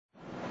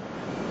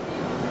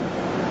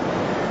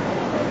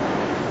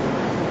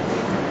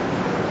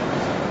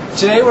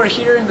Today we're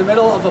here in the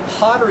middle of a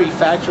pottery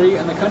factory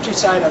in the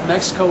countryside of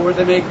Mexico where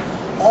they make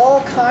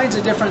all kinds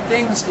of different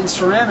things in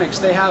ceramics.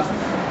 They have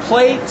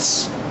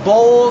plates,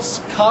 bowls,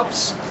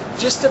 cups,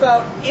 just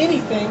about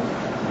anything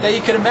that you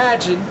could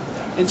imagine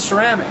in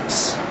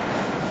ceramics.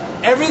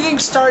 Everything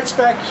starts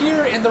back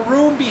here in the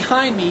room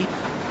behind me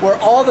where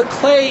all the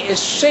clay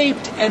is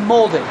shaped and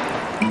molded.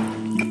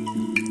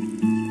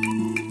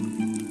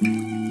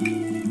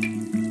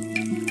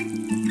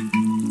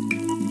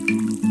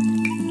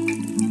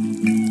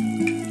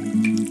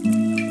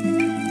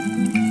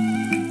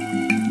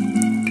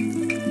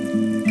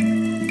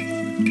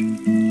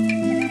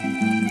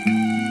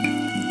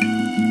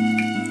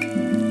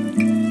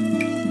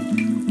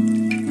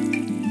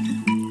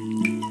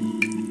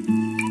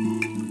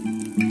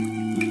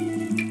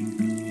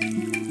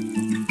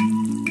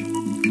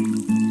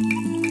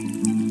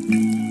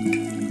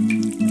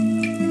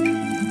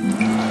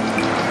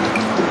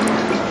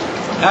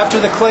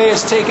 After the clay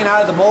is taken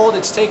out of the mold,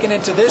 it's taken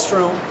into this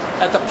room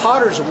at the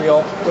potter's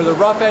wheel where the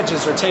rough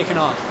edges are taken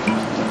off.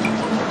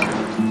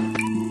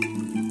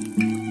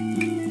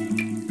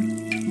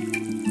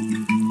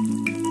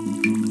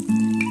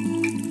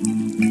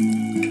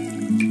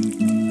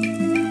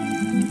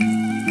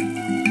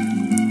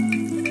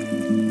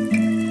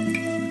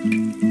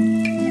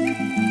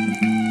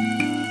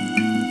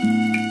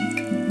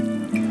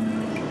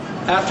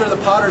 After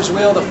the potter's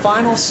wheel, the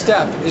final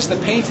step is the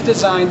painted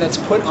design that's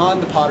put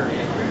on the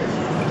pottery.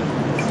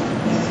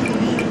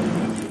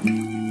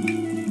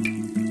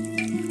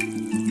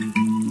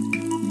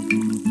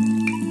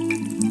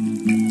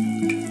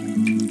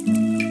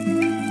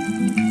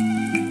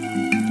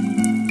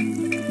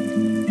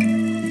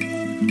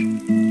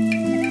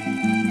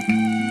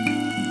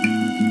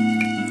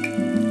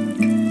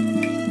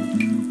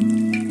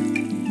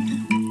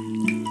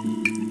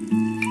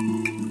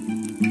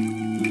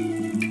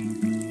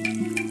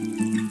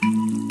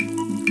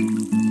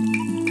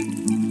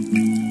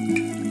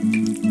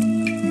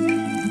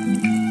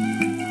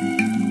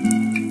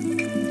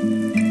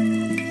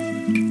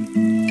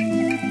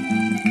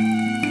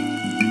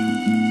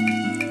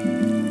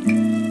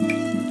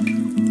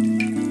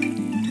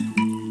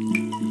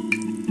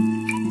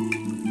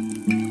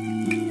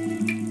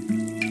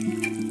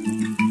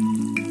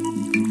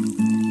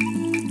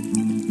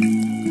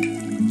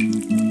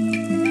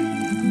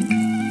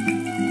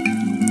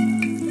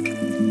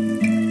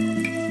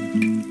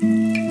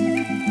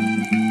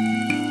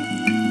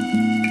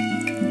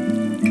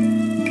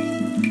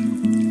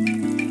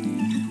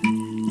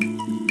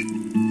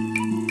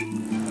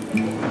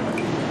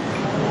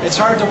 It's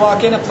hard to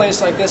walk in a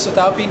place like this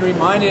without being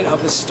reminded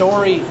of the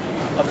story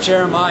of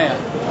Jeremiah.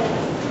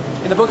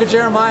 In the book of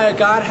Jeremiah,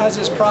 God has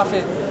his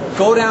prophet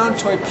go down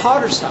to a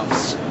potter's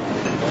house.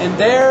 And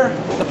there,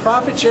 the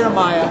prophet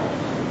Jeremiah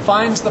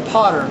finds the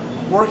potter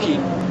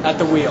working at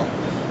the wheel.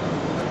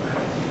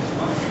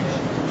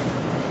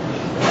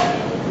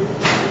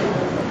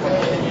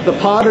 The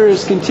potter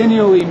is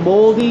continually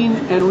molding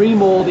and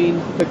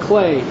remolding the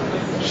clay,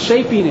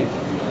 shaping it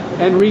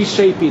and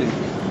reshaping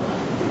it.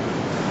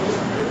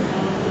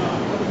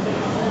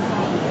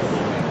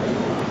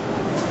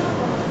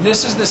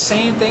 This is the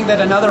same thing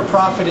that another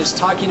prophet is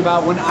talking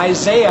about when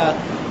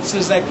Isaiah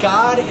says that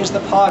God is the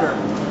potter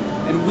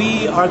and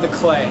we are the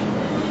clay.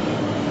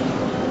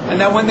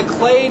 And that when the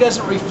clay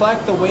doesn't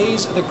reflect the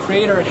ways of the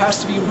Creator, it has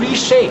to be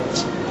reshaped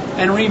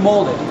and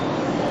remolded.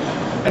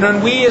 And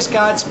when we as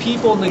God's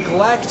people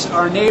neglect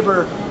our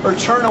neighbor or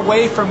turn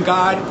away from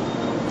God,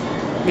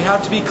 we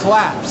have to be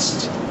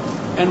collapsed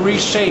and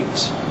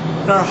reshaped.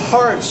 And our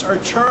hearts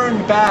are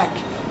turned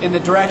back in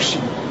the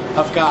direction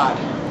of God.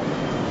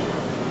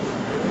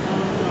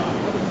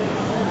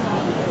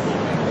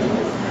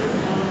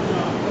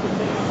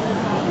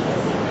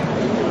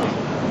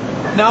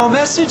 Now, a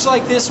message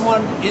like this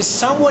one is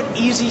somewhat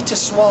easy to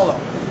swallow.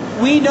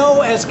 We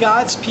know as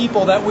God's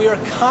people that we are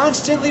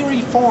constantly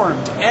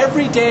reformed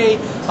every day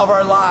of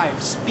our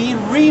lives, being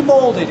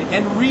remolded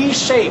and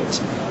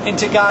reshaped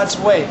into God's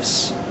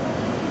ways.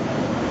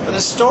 But the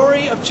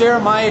story of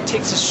Jeremiah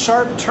takes a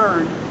sharp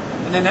turn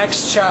in the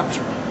next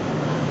chapter.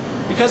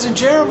 Because in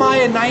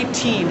Jeremiah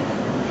 19,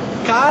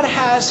 God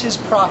has his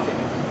prophet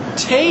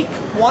take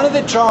one of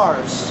the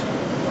jars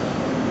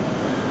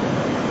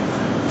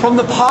from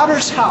the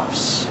potter's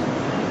house,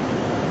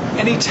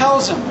 and he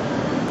tells him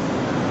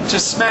to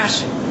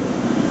smash it.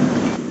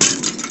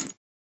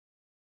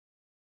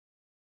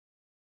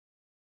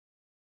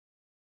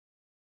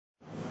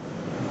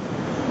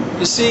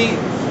 You see,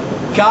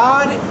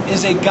 God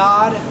is a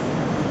God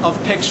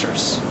of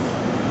pictures.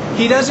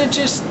 He doesn't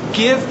just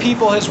give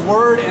people his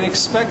word and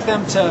expect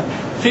them to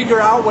figure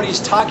out what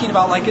he's talking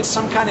about like it's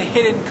some kind of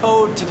hidden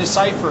code to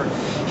decipher.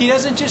 He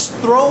doesn't just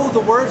throw the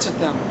words at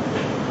them,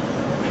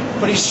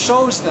 but he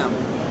shows them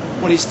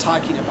what he's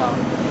talking about.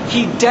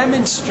 He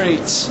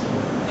demonstrates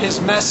his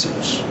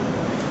message.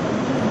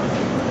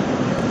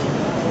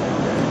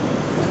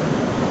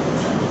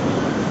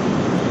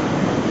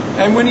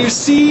 And when you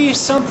see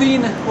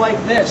something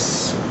like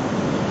this,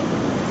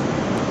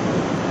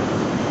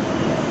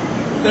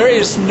 There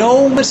is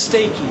no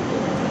mistaking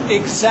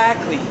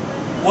exactly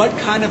what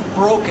kind of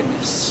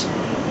brokenness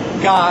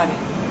God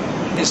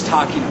is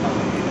talking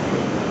about.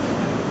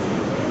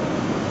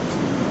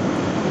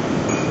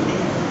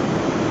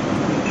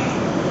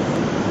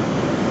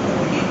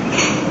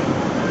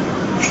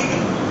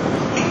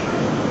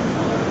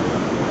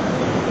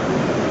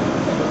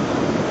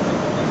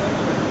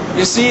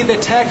 You see, the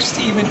text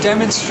even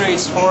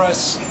demonstrates for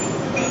us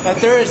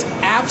that there is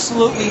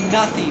absolutely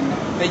nothing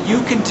that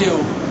you can do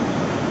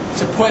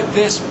to put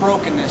this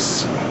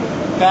brokenness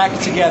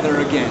back together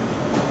again.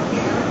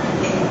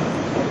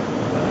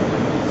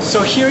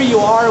 So here you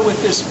are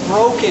with this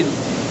broken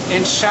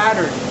and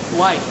shattered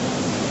life.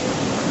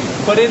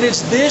 But it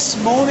is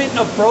this moment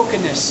of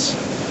brokenness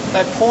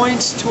that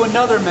points to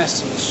another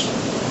message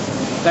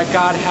that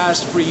God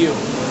has for you.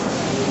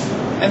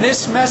 And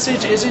this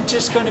message isn't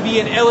just going to be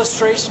an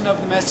illustration of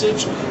the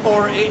message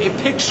or a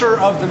picture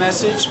of the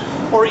message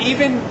or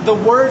even the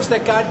words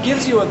that God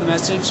gives you of the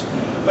message,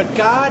 but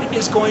God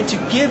is going to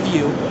give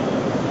you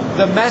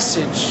the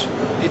message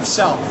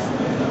itself.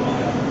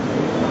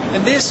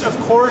 And this, of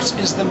course,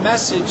 is the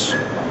message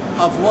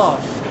of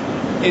love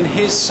in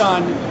His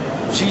Son,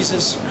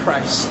 Jesus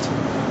Christ.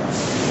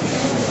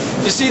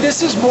 You see,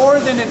 this is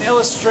more than an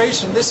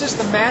illustration. This is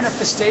the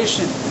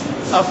manifestation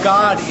of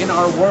God in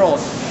our world.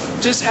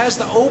 Just as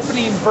the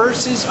opening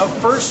verses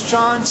of 1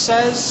 John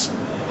says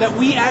that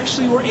we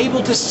actually were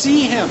able to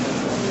see Him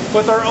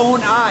with our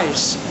own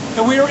eyes.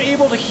 And we were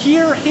able to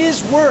hear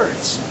His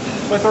words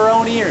with our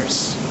own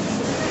ears.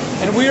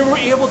 And we were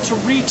able to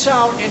reach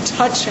out and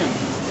touch Him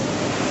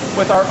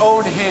with our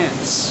own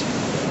hands.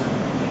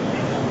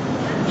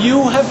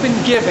 You have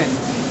been given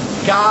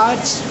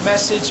God's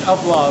message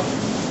of love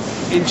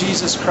in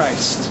Jesus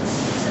Christ.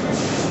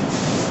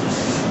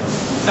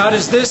 Now,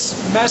 does this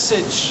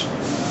message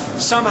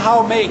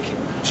somehow make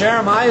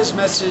Jeremiah's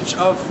message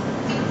of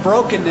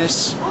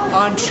brokenness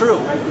untrue?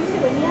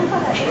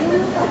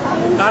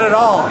 Not at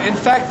all. In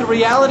fact, the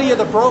reality of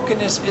the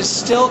brokenness is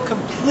still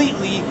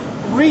completely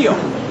real.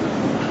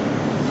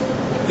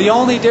 The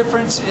only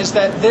difference is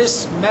that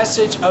this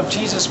message of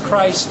Jesus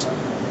Christ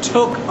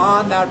took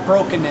on that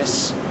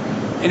brokenness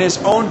in His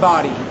own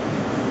body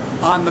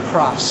on the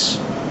cross.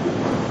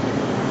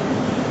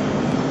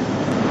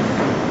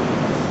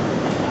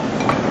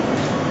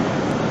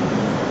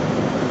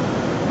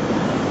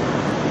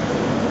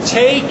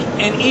 Take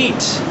and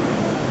eat.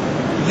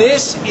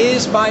 This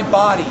is my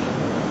body,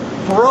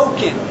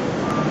 broken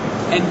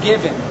and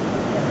given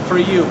for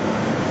you,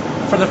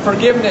 for the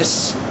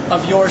forgiveness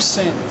of your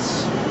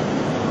sins.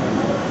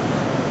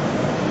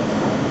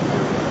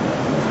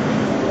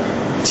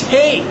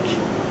 Take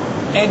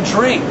and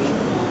drink.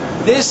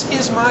 This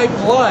is my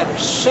blood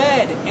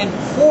shed and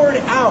poured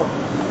out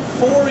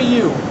for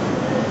you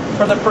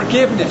for the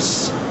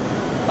forgiveness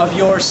of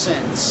your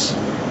sins.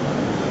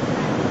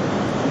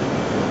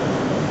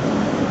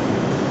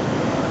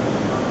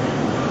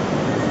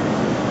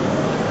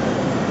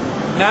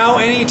 Now,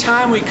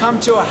 anytime we come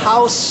to a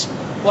house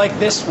like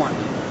this one,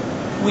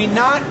 we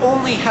not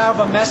only have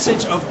a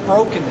message of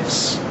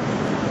brokenness,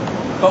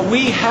 but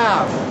we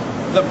have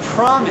the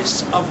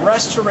promise of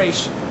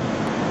restoration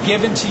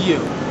given to you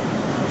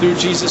through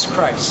Jesus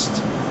Christ.